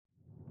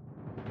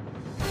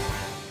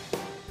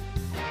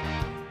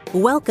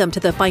Welcome to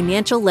the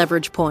Financial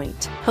Leverage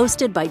Point,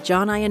 hosted by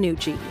John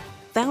Iannucci,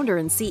 founder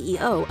and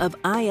CEO of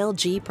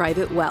ILG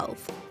Private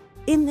Wealth.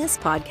 In this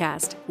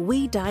podcast,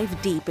 we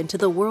dive deep into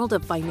the world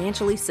of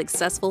financially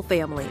successful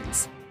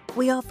families.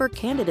 We offer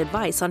candid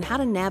advice on how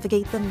to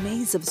navigate the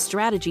maze of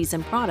strategies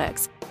and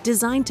products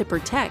designed to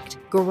protect,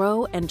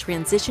 grow, and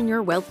transition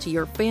your wealth to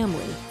your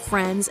family,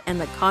 friends, and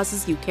the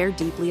causes you care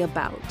deeply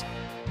about.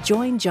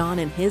 Join John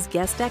and his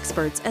guest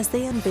experts as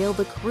they unveil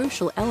the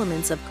crucial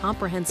elements of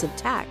comprehensive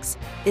tax,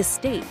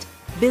 estate,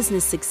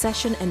 business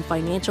succession, and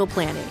financial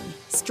planning.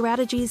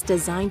 Strategies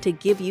designed to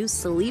give you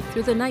sleep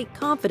through the night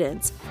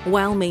confidence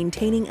while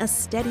maintaining a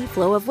steady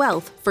flow of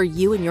wealth for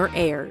you and your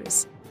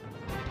heirs.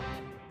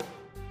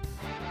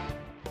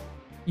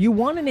 You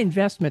want an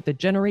investment that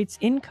generates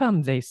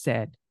income, they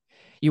said.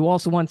 You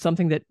also want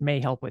something that may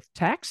help with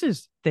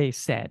taxes, they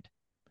said.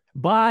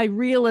 Buy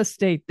real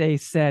estate, they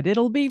said.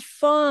 It'll be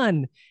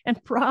fun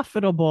and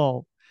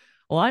profitable.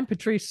 Well, I'm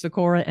Patrice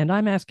Sikora, and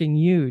I'm asking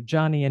you,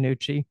 John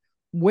Iannucci,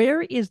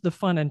 where is the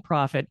fun and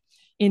profit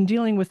in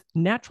dealing with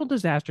natural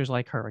disasters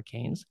like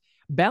hurricanes,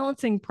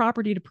 balancing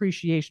property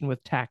depreciation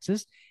with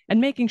taxes, and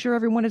making sure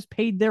everyone has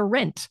paid their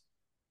rent?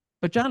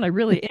 But John, I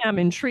really am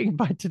intrigued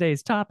by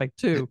today's topic,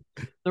 too.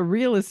 The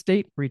real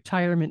estate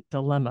retirement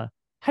dilemma.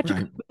 How'd you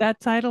come up with that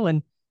title?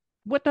 And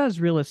what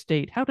does real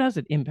estate, how does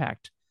it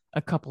impact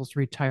a couple's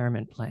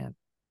retirement plan?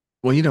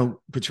 Well,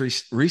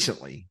 Patrice,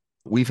 recently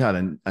we've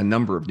had a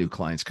number of new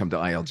clients come to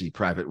ILG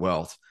Private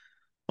Wealth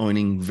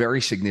owning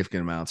very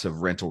significant amounts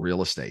of rental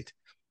real estate.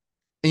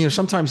 And,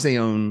 sometimes they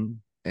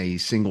own a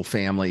single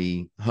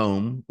family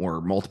home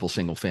or multiple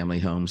single family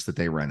homes that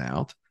they rent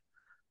out.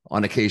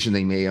 On occasion,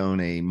 they may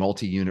own a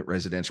multi-unit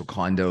residential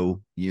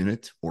condo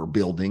unit or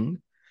building.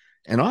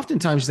 And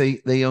oftentimes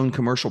they own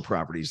commercial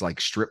properties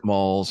like strip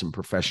malls and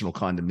professional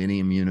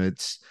condominium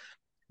units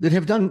that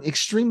have done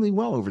extremely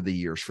well over the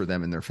years for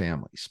them and their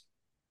families.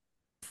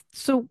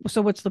 So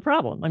what's the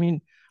problem? I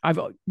mean,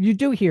 you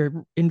do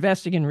hear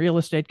investing in real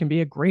estate can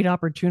be a great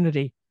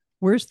opportunity.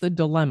 Where's the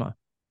dilemma?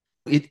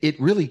 It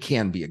really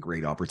can be a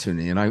great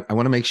opportunity. And I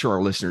want to make sure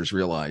our listeners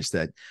realize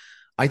that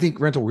I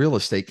think rental real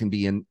estate can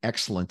be an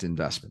excellent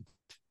investment.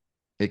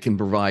 It can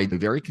provide a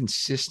very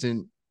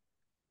consistent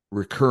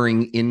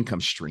recurring income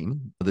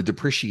stream. The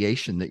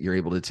depreciation that you're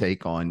able to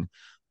take on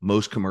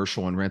most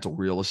commercial and rental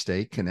real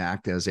estate can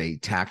act as a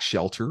tax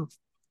shelter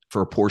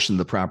for a portion of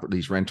the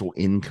property's rental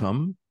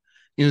income.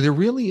 There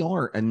really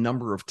are a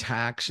number of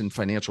tax and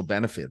financial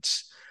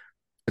benefits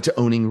to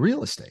owning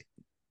real estate.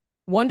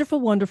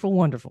 Wonderful, wonderful,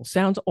 wonderful.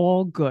 Sounds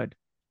all good.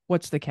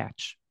 What's the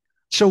catch?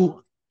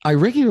 So I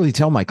regularly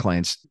tell my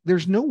clients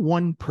there's no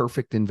one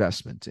perfect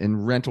investment,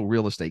 and rental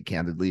real estate,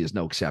 candidly, is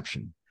no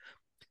exception.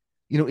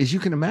 As you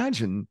can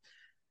imagine,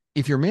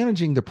 if you're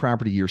managing the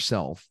property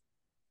yourself,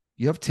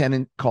 you have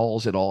tenant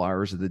calls at all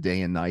hours of the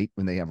day and night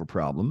when they have a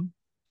problem.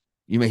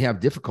 You may have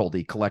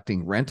difficulty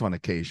collecting rent on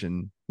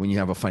occasion when you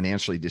have a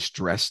financially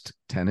distressed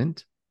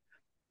tenant.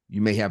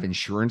 You may have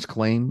insurance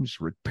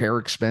claims, repair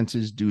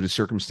expenses due to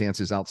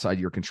circumstances outside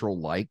your control,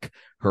 like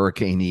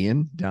Hurricane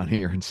Ian down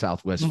here in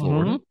Southwest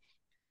Florida.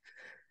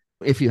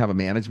 If you have a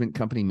management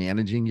company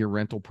managing your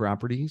rental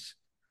properties,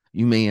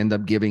 you may end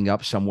up giving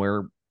up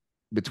somewhere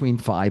between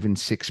 5 and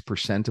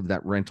 6% of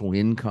that rental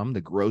income, the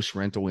gross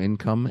rental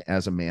income,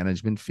 as a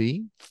management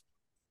fee.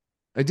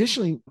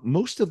 Additionally,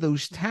 most of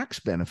those tax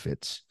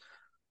benefits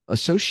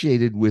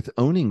associated with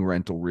owning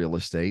rental real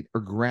estate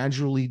are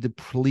gradually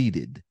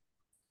depleted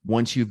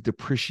once you've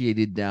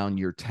depreciated down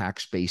your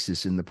tax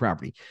basis in the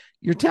property.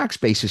 Your tax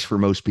basis, for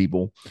most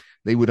people,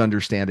 they would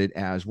understand it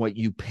as what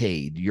you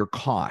paid, your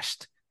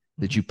cost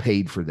that you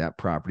paid for that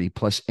property,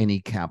 plus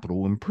any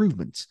capital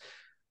improvements.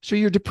 So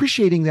you're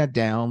depreciating that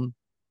down.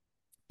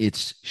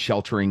 It's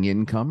sheltering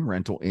income,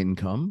 rental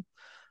income,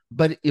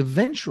 but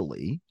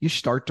eventually you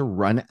start to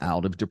run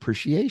out of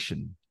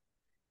depreciation.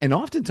 And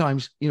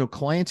oftentimes,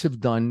 clients have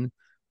done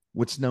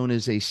what's known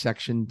as a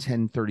Section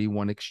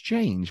 1031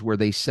 exchange, where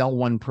they sell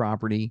one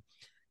property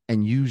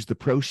and use the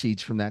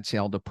proceeds from that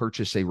sale to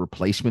purchase a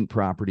replacement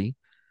property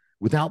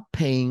without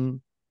paying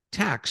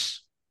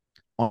tax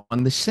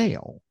on the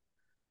sale.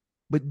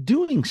 But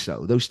doing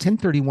so, those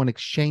 1031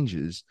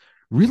 exchanges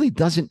really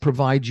doesn't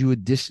provide you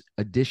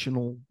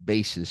additional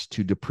basis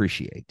to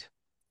depreciate.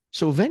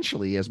 So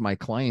eventually, as my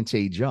clients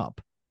age up,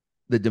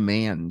 the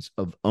demands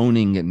of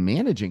owning and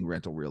managing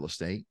rental real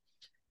estate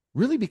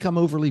really become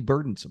overly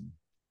burdensome.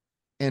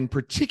 And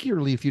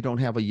particularly if you don't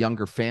have a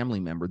younger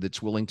family member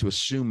that's willing to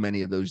assume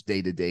many of those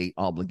day-to-day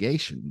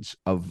obligations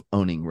of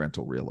owning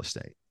rental real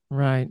estate.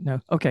 Right.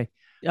 No. Okay.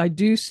 I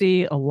do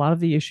see a lot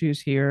of the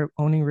issues here.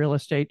 Owning real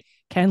estate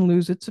can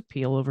lose its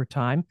appeal over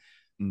time.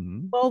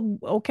 Well,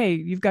 okay,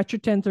 you've got your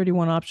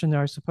 1031 option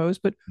there, I suppose,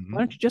 but why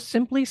don't you just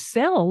simply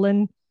sell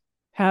and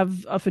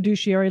have a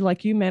fiduciary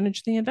like you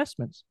manage the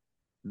investments?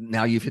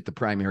 Now you've hit the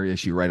primary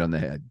issue right on the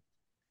head.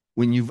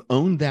 When you've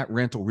owned that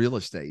rental real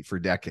estate for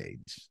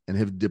decades and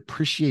have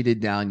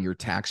depreciated down your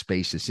tax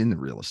basis in the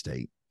real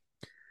estate,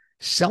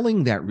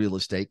 selling that real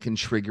estate can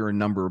trigger a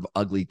number of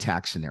ugly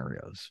tax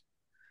scenarios.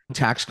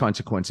 tax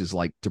consequences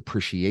like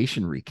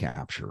depreciation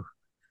recapture,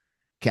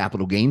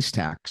 capital gains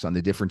tax on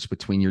the difference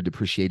between your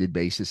depreciated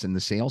basis and the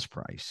sales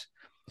price.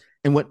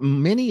 And what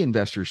many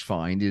investors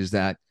find is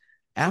that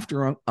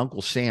after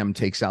Uncle Sam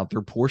takes out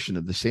their portion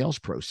of the sales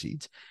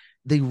proceeds,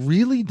 they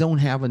really don't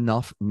have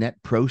enough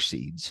net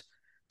proceeds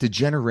to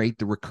generate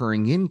the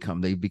recurring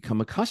income they've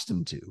become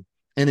accustomed to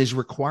and is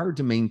required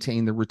to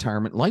maintain their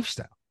retirement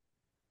lifestyle.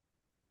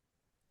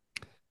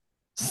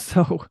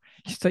 So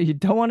you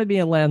don't want to be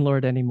a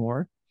landlord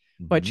anymore,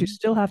 but you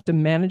still have to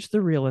manage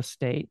the real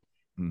estate.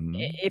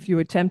 If you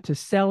attempt to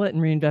sell it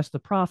and reinvest the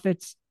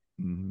profits,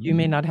 you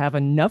may not have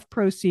enough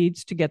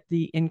proceeds to get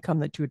the income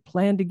that you had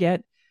planned to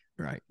get.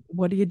 Right.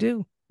 What do you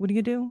do? What do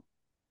you do?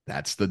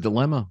 That's the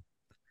dilemma.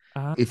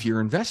 If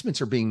your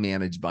investments are being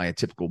managed by a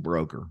typical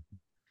broker,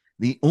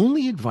 the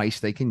only advice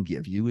they can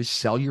give you is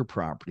sell your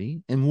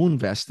property and we'll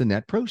invest the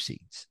net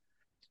proceeds.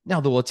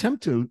 Now, they'll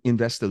attempt to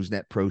invest those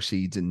net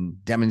proceeds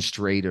and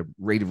demonstrate a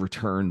rate of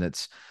return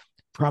that's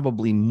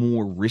probably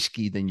more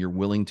risky than you're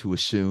willing to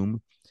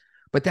assume.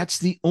 But that's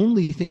the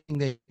only thing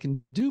they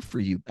can do for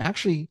you.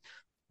 Actually,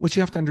 what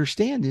you have to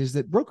understand is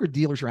that broker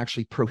dealers are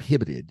actually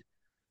prohibited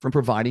from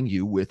providing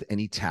you with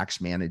any tax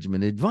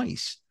management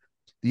advice,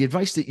 the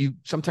advice that you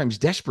sometimes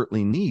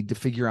desperately need to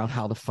figure out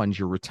how to fund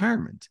your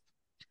retirement.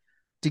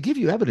 To give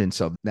you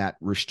evidence of that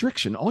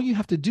restriction, all you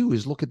have to do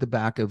is look at the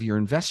back of your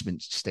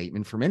investment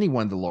statement from any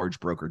one of the large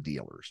broker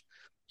dealers.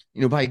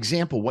 By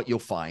example, what you'll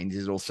find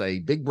is it'll say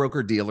Big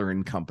Broker Dealer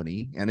and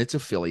Company and its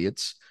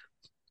affiliates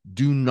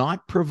do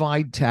not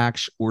provide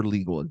tax or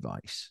legal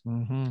advice.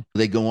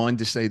 They go on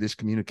to say this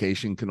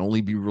communication can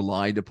only be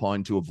relied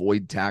upon to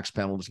avoid tax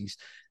penalties.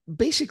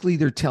 Basically,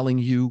 they're telling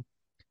you,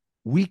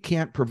 we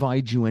can't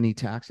provide you any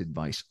tax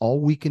advice. All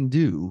we can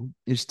do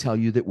is tell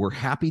you that we're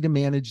happy to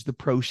manage the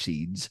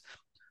proceeds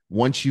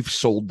once you've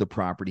sold the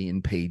property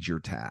and paid your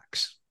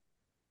tax.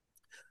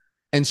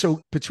 And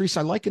so, Patrice,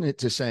 I liken it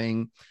to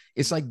saying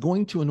it's like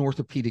going to an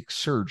orthopedic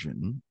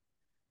surgeon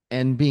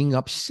and being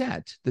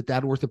upset that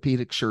that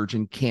orthopedic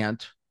surgeon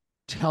can't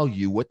tell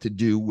you what to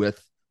do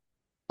with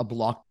a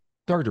blocked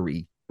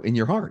artery in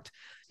your heart.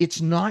 It's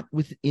not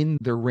within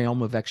their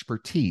realm of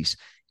expertise.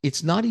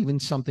 It's not even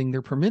something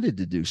they're permitted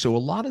to do. So a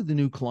lot of the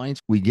new clients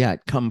we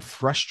get come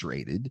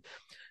frustrated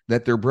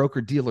that their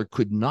broker dealer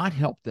could not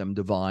help them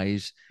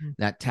devise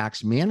that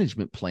tax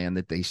management plan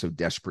that they so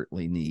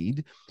desperately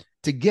need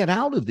to get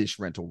out of this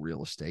rental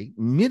real estate,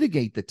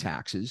 mitigate the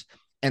taxes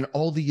and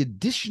all the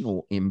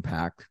additional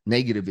impact,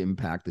 negative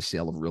impact the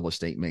sale of real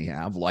estate may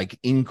have, like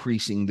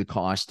increasing the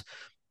cost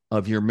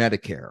of your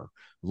Medicare,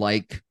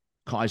 like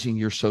causing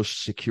your Social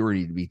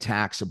Security to be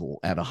taxable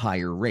at a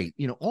higher rate.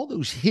 All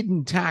those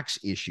hidden tax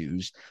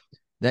issues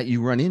that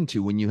you run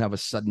into when you have a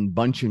sudden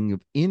bunching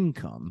of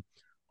income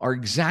are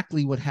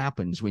exactly what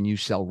happens when you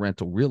sell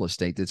rental real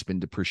estate that's been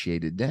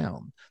depreciated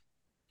down.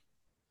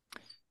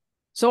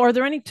 So are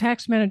there any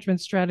tax management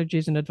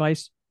strategies and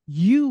advice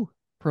you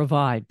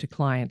provide to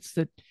clients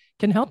that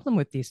can help them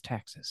with these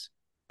taxes?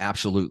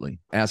 Absolutely.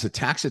 As a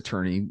tax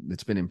attorney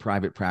that's been in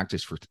private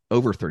practice for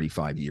over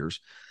 35 years,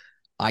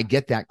 I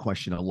get that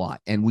question a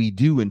lot. And we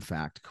do, in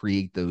fact,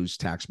 create those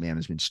tax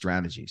management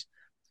strategies.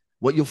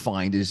 What you'll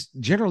find is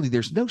generally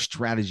there's no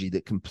strategy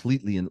that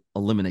completely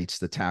eliminates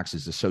the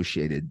taxes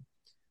associated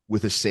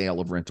with a sale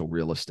of rental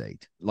real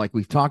estate. Like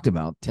we've talked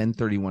about,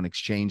 1031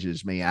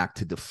 exchanges may act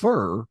to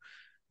defer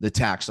the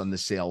tax on the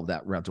sale of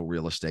that rental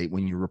real estate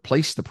when you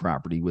replace the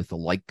property with a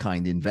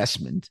like-kind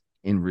investment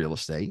in real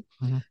estate.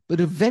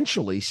 But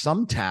eventually,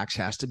 some tax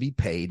has to be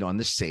paid on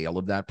the sale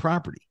of that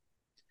property.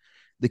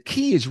 The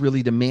key is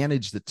really to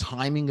manage the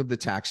timing of the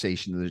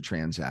taxation of the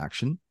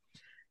transaction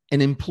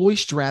and employ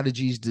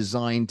strategies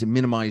designed to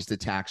minimize the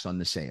tax on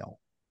the sale.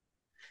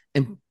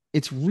 And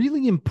it's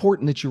really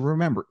important that you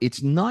remember,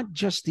 it's not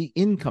just the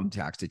income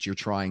tax that you're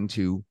trying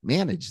to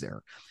manage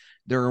there.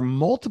 There are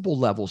multiple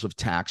levels of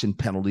tax and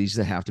penalties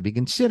that have to be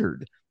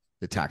considered.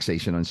 The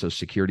taxation on Social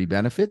Security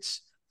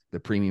benefits, the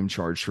premium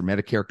charge for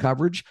Medicare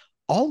coverage,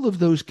 all of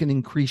those can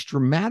increase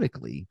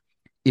dramatically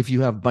if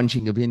you have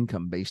bunching of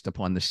income based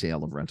upon the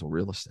sale of rental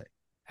real estate.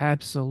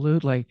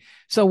 Absolutely.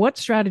 So what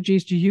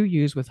strategies do you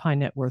use with high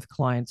net worth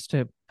clients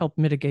to help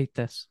mitigate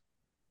this?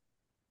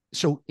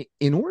 So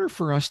in order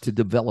for us to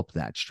develop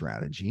that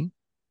strategy,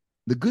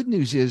 the good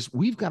news is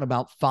we've got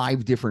about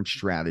 5 different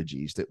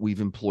strategies that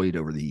we've employed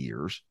over the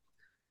years.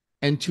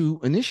 And to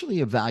initially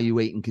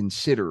evaluate and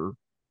consider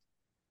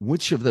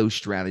which of those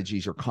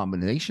strategies or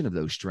combination of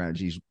those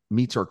strategies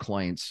meets our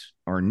clients'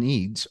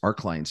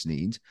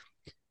 needs,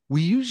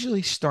 we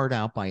usually start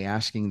out by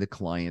asking the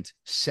client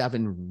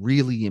 7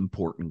 really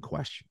important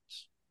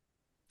questions.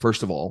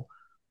 First of all,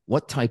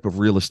 what type of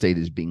real estate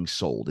is being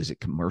sold? Is it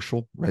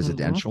commercial,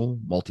 residential,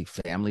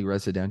 multifamily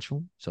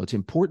residential? So it's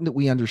important that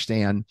we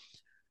understand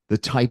the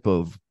type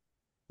of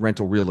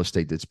rental real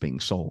estate that's being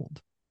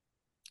sold.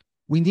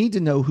 We need to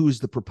know who's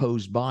the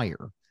proposed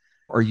buyer.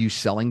 Are you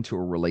selling to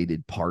a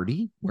related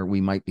party where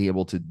we might be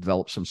able to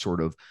develop some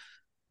sort of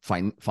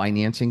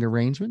financing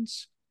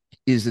arrangements?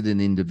 Is it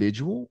an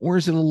individual or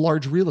is it a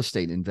large real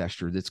estate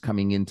investor that's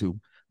coming in to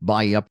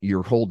buy up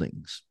your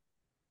holdings.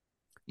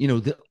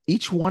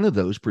 Each one of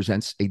those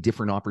presents a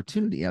different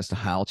opportunity as to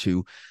how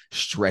to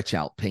stretch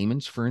out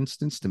payments, for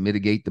instance, to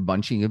mitigate the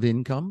bunching of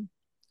income.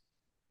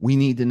 We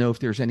need to know if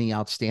there's any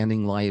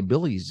outstanding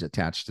liabilities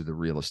attached to the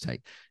real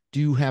estate. Do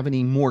you have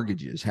any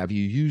mortgages? Have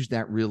you used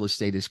that real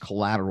estate as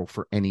collateral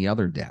for any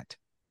other debt?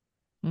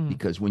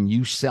 Because when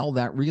you sell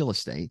that real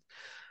estate,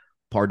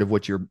 part of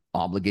what you're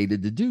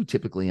obligated to do,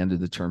 typically under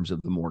the terms of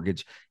the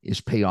mortgage,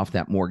 is pay off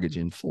that mortgage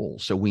in full.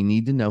 So we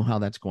need to know how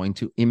that's going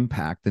to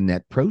impact the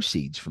net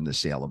proceeds from the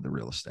sale of the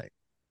real estate.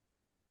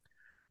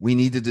 We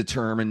need to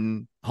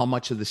determine how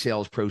much of the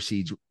sales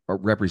proceeds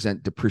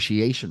represent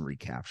depreciation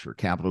recapture,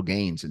 capital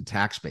gains, and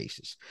tax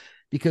basis.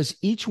 Because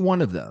each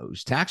one of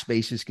those, tax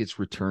basis gets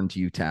returned to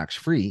you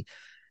tax-free.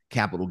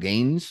 Capital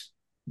gains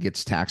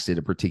gets taxed at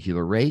a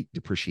particular rate.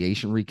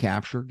 Depreciation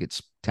recapture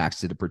gets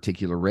taxed at a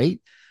particular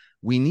rate.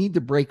 We need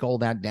to break all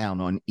that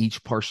down on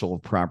each parcel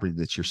of property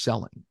that you're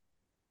selling.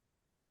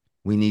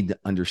 We need to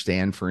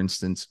understand, for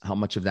instance, how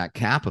much of that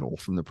capital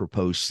from the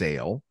proposed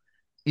sale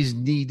is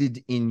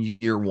needed in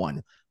year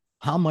one.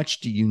 How much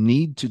do you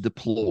need to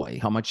deploy?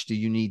 How much do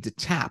you need to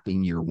tap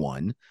in year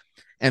one?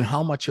 And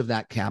how much of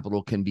that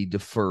capital can be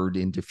deferred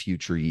into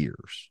future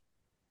years?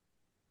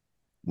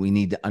 We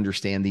need to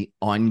understand the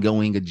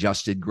ongoing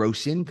adjusted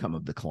gross income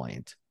of the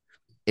client,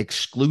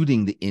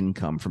 excluding the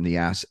income from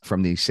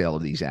the sale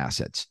of these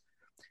assets.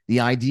 The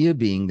idea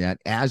being that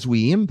as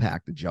we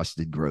impact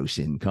adjusted gross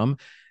income,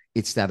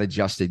 it's that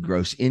adjusted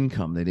gross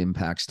income that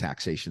impacts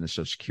taxation of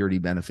Social Security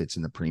benefits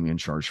and the premium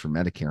charge for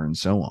Medicare and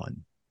so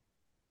on.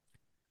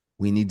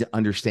 We need to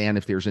understand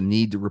if there's a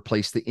need to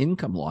replace the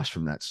income loss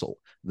from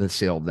the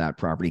sale of that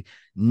property.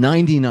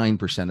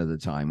 99% of the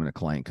time when a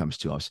client comes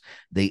to us,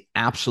 they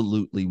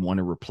absolutely want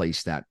to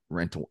replace that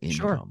rental income.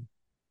 Sure.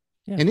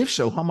 Yeah. And if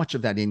so, how much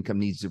of that income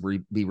needs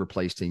to be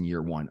replaced in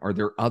year one? Are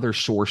there other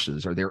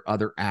sources? Are there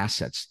other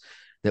assets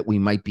that we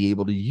might be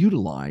able to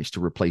utilize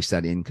to replace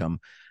that income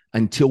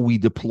until we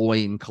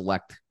deploy and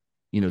collect,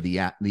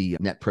 the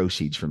net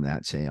proceeds from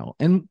that sale?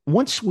 And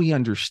once we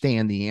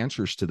understand the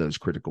answers to those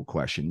critical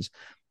questions,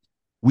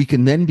 we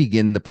can then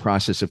begin the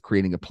process of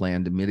creating a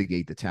plan to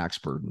mitigate the tax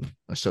burden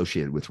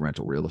associated with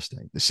rental real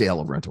estate, the sale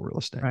of rental real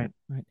estate. Right.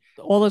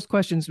 All those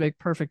questions make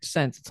perfect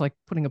sense. It's like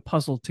putting a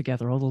puzzle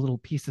together. All the little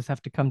pieces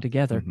have to come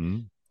together. Mm-hmm.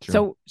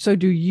 Sure. So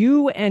do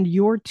you and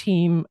your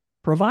team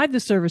provide the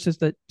services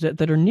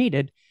that are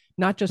needed,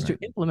 not just to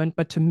implement,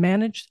 but to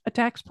manage a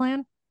tax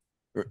plan?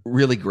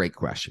 Really great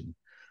question.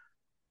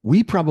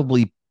 We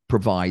probably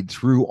provide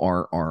through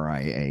our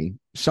RIA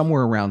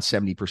somewhere around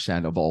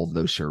 70% of all of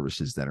those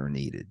services that are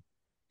needed.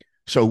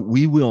 So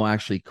we will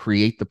actually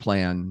create the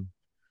plan.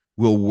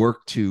 We'll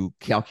work to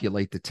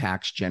calculate the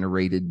tax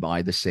generated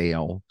by the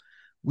sale.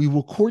 We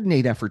will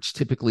coordinate efforts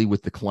typically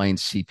with the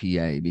client's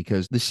CPA,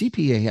 because the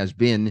CPA has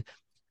been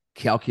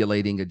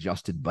calculating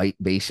adjusted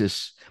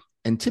basis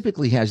and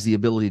typically has the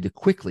ability to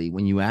quickly,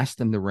 when you ask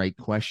them the right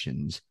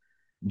questions,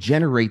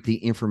 generate the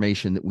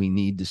information that we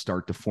need to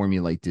start to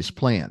formulate this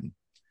plan.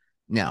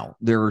 Now,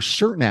 there are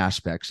certain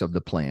aspects of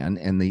the plan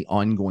and the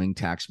ongoing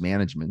tax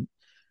management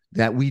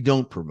that we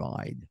don't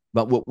provide.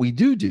 But what we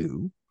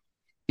do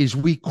is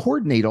we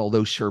coordinate all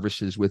those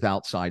services with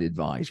outside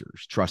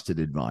advisors, trusted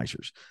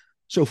advisors.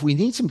 So if we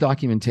need some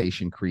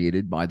documentation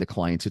created by the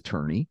client's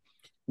attorney,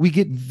 we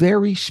get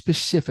very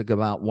specific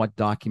about what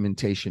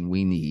documentation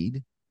we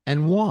need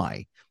and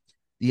why.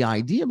 The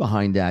idea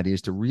behind that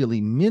is to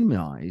really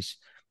minimize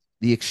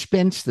the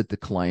expense that the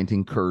client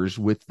incurs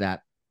with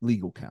that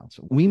legal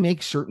counsel. We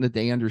make certain that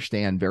they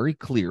understand very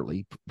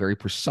clearly, very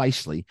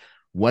precisely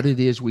what it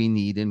is we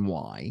need and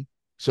why,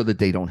 so that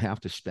they don't have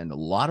to spend a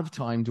lot of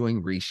time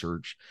doing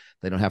research.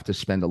 They don't have to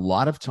spend a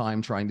lot of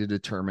time trying to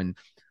determine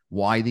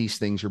why these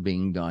things are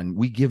being done.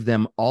 We give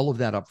them all of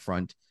that up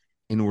front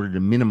in order to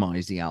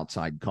minimize the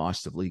outside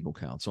cost of legal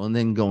counsel. And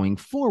then going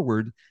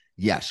forward,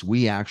 yes,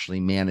 we actually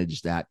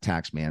manage that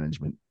tax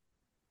management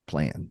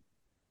plan.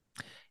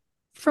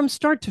 From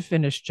start to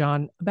finish,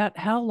 John, about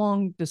how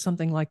long does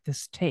something like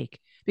this take?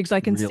 Because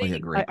I can really a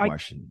great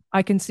question.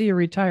 I can see a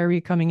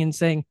retiree coming in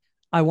saying,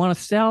 I want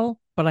to sell,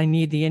 but I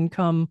need the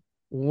income.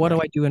 What do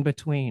I do in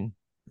between?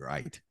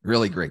 Right.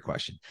 Really great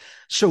question.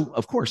 So,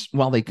 of course,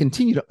 while they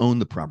continue to own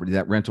the property,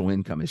 that rental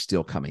income is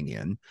still coming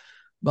in.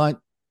 But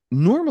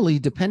normally,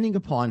 depending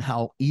upon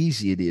how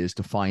easy it is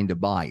to find a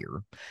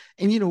buyer,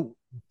 and,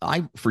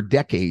 for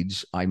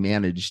decades, I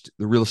managed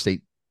the real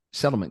estate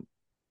settlement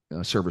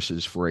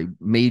services for a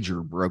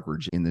major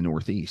brokerage in the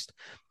Northeast.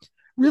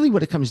 Really,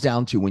 what it comes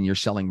down to when you're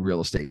selling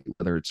real estate,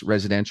 whether it's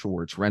residential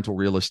or it's rental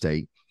real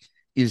estate,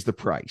 is the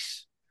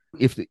price.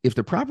 If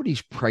the property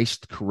is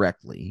priced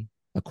correctly,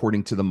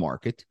 according to the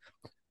market,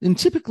 then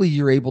typically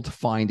you're able to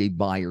find a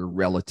buyer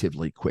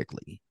relatively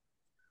quickly.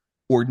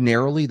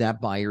 Ordinarily,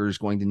 that buyer is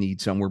going to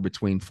need somewhere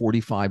between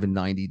 45 and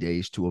 90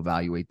 days to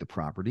evaluate the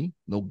property.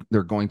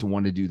 They're going to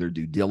want to do their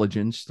due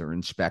diligence, their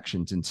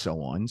inspections, and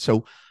so on.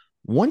 So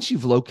once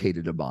you've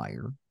located a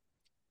buyer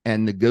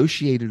and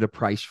negotiated a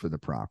price for the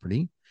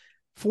property,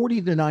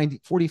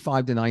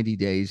 45 to 90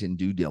 days in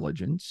due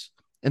diligence,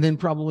 and then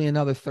probably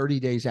another 30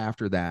 days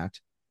after that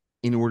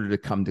in order to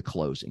come to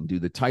closing. Do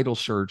the title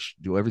search,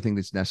 do everything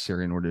that's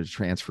necessary in order to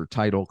transfer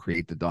title,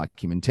 create the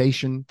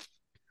documentation.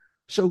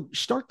 So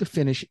start to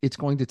finish, it's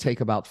going to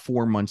take about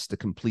 4 months to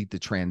complete the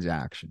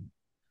transaction.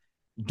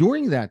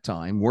 During that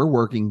time, we're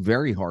working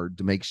very hard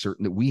to make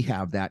certain that we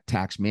have that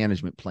tax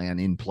management plan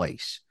in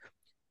place,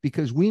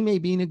 because we may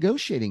be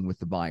negotiating with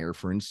the buyer,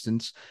 for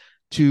instance,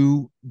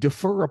 to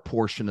defer a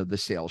portion of the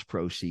sales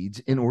proceeds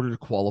in order to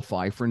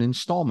qualify for an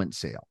installment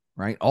sale,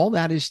 right? All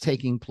that is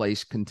taking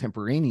place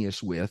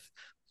contemporaneous with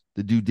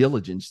the due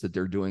diligence that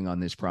they're doing on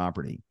this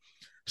property.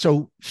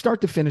 So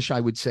start to finish, I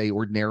would say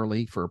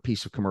ordinarily for a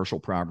piece of commercial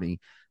property,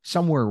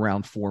 somewhere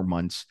around 4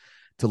 months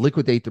to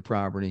liquidate the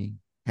property,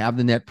 have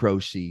the net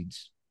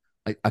proceeds,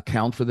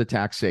 account for the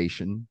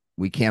taxation.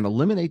 We can't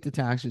eliminate the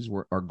taxes.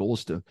 Our goal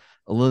is to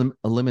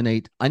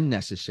eliminate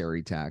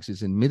unnecessary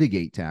taxes and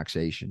mitigate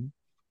taxation.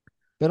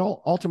 But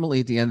ultimately,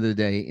 at the end of the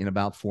day, in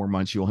about 4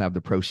 months, you'll have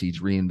the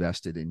proceeds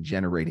reinvested in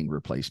generating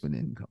replacement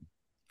income.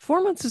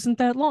 4 months isn't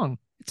that long.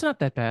 It's not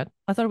that bad.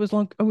 I thought it was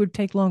long. It would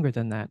take longer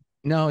than that.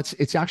 No,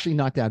 it's actually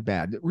not that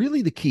bad.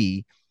 Really, the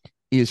key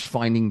is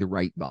finding the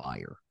right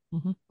buyer.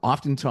 Mm-hmm.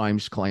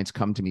 Oftentimes, clients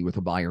come to me with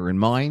a buyer in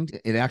mind.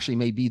 It actually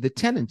may be the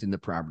tenant in the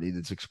property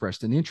that's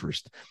expressed an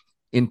interest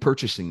in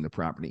purchasing the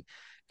property.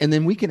 And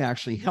then we can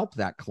actually help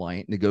that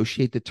client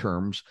negotiate the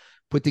terms,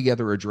 put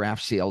together a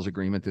draft sales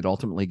agreement that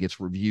ultimately gets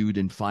reviewed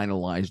and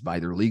finalized by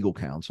their legal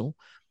counsel.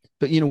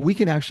 But, we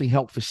can actually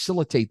help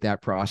facilitate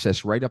that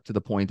process right up to the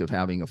point of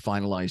having a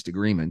finalized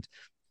agreement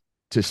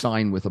to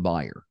sign with a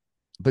buyer.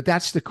 But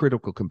that's the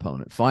critical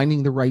component,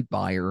 finding the right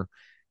buyer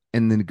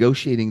and then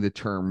negotiating the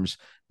terms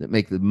that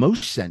make the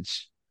most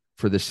sense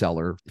for the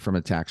seller from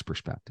a tax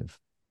perspective.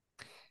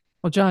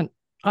 Well, John,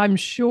 I'm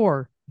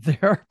sure there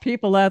are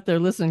people out there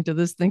listening to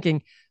this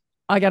thinking,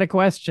 I got a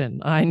question.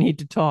 I need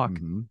to talk.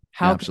 Mm-hmm.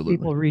 How Absolutely.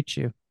 Can people reach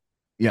you?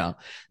 Yeah.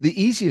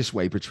 The easiest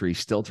way, Patrice,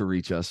 still to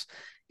reach us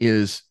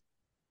is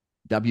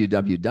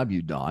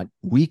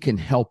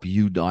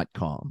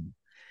www.wecanhelpyou.com.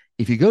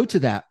 If you go to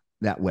that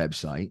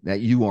website,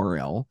 that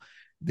URL,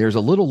 there's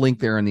a little link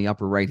there in the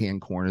upper right-hand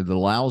corner that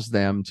allows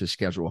them to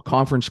schedule a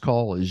conference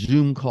call, a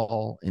Zoom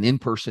call, an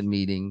in-person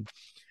meeting.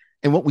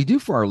 And what we do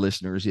for our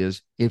listeners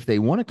is if they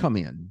want to come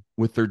in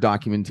with their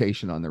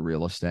documentation on their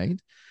real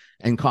estate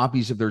and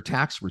copies of their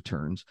tax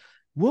returns,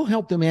 we'll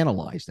help them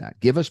analyze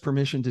that. Give us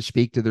permission to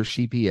speak to their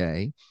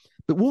CPA,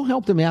 but we'll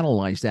help them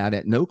analyze that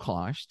at no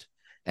cost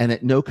and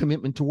at no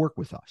commitment to work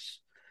with us,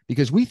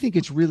 because we think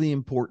it's really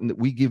important that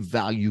we give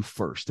value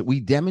first, that we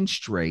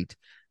demonstrate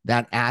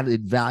that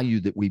added value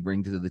that we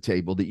bring to the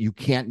table that you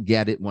can't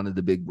get at one of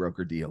the big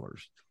broker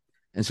dealers.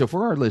 And so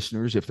for our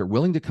listeners, if they're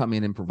willing to come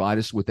in and provide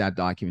us with that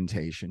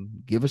documentation,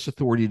 give us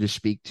authority to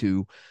speak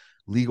to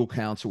legal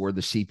counsel or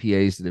the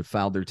CPAs that have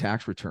filed their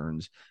tax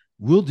returns,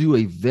 we'll do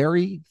a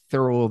very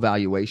thorough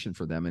evaluation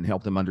for them and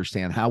help them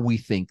understand how we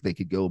think they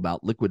could go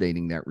about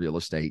liquidating that real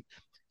estate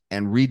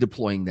and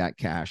redeploying that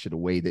cash in a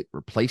way that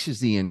replaces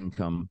the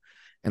income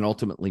and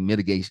ultimately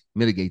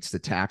mitigates the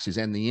taxes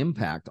and the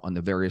impact on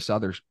the various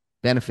other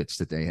benefits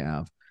that they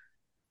have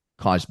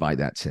caused by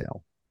that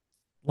sale.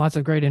 Lots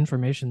of great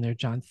information there,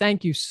 John.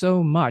 Thank you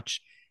so much.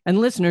 And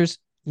listeners,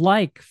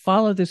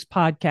 follow this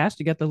podcast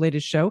to get the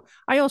latest show.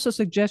 I also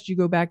suggest you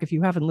go back if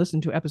you haven't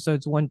listened to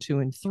episodes 1, 2,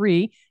 and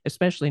 3,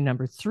 especially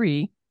number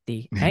 3,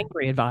 The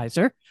Angry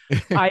Advisor.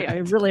 I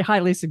really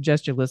highly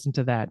suggest you listen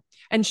to that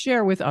and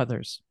share with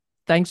others.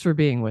 Thanks for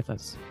being with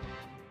us.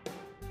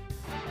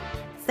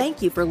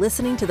 Thank you for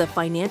listening to The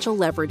Financial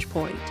Leverage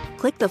Point.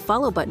 Click the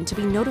follow button to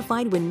be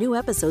notified when new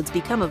episodes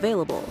become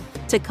available.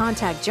 To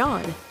contact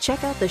John,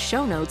 check out the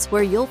show notes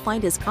where you'll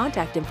find his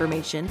contact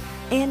information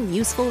and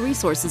useful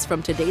resources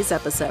from today's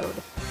episode.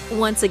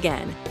 Once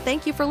again,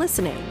 thank you for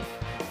listening.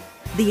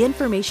 The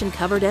information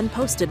covered and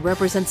posted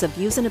represents the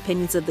views and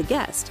opinions of the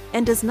guest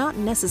and does not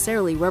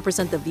necessarily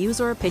represent the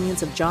views or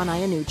opinions of John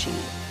Iannucci.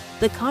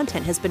 The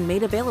content has been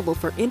made available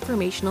for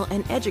informational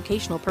and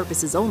educational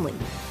purposes only.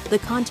 The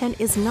content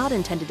is not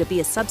intended to be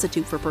a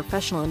substitute for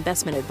professional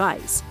investment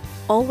advice.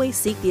 Always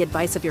seek the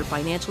advice of your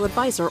financial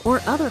advisor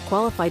or other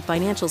qualified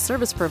financial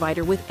service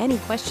provider with any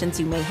questions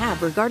you may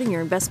have regarding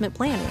your investment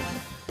planning.